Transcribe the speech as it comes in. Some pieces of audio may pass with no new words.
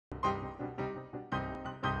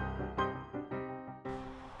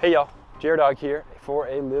Hey y'all, Dog here for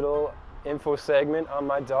a little info segment on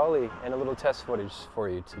my dolly and a little test footage for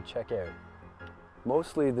you to check out.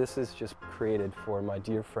 Mostly this is just created for my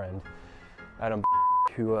dear friend Adam,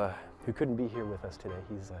 who couldn't be here with us today.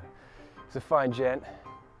 He's a fine gent.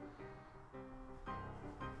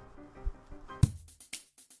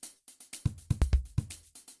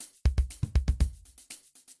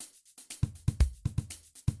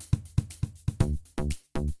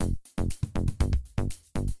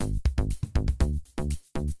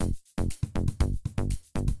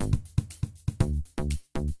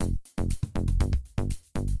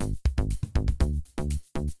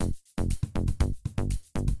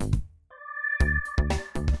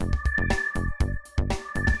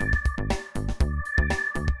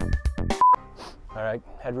 All right,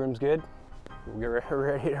 headroom's good. We're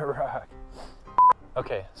ready to rock.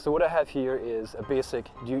 Okay, so what I have here is a basic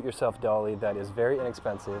do-it-yourself dolly that is very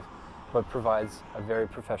inexpensive, but provides a very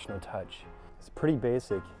professional touch. It's pretty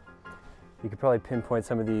basic. You could probably pinpoint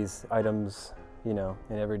some of these items, you know,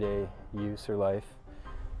 in everyday use or life.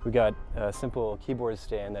 We got a simple keyboard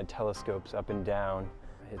stand that telescopes up and down.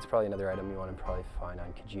 It's probably another item you want to probably find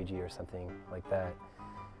on Kijiji or something like that.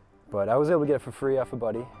 But I was able to get it for free off a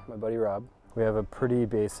buddy, my buddy Rob. We have a pretty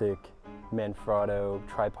basic Manfrotto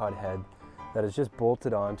tripod head that is just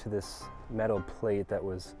bolted onto this metal plate that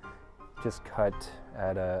was just cut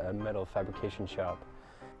at a metal fabrication shop.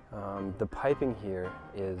 The piping here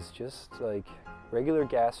is just like regular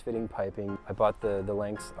gas fitting piping. I bought the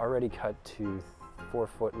lengths already cut to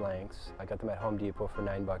 4-foot lengths. I got them at Home Depot for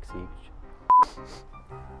 $9 each.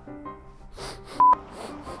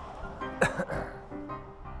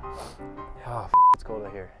 Oh, it's cold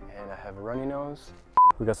out here, and I have a runny nose.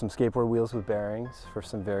 We got some skateboard wheels with bearings for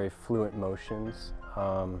some very fluent motions.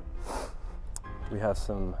 We have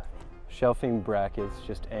some shelving brackets,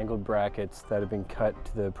 just angled brackets that have been cut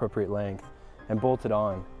to the appropriate length and bolted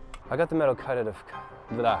on. I got the metal cut out of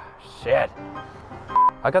shit.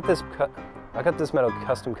 I got this metal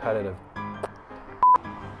custom cut out of.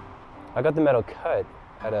 I got the metal cut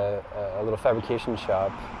at a little fabrication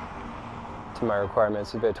shop. To my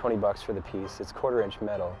requirements, it's about $20 for the piece. It's 1/4-inch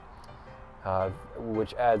metal,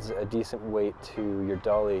 which adds a decent weight to your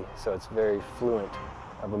dolly, so it's very fluent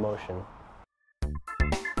of emotion.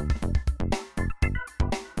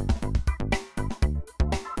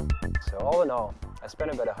 So all in all, I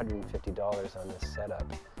spent about $150 on this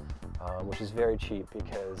setup, which is very cheap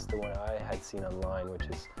because the one I had seen online, which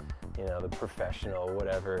is, you know, the professional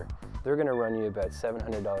whatever, they're gonna run you about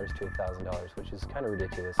 $700 to $1,000, which is kind of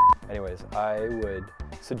ridiculous. Anyways, I would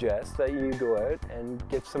suggest that you go out and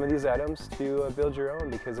get some of these items to build your own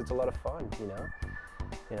because it's a lot of fun, you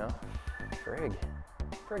know?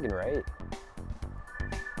 Friggin' right.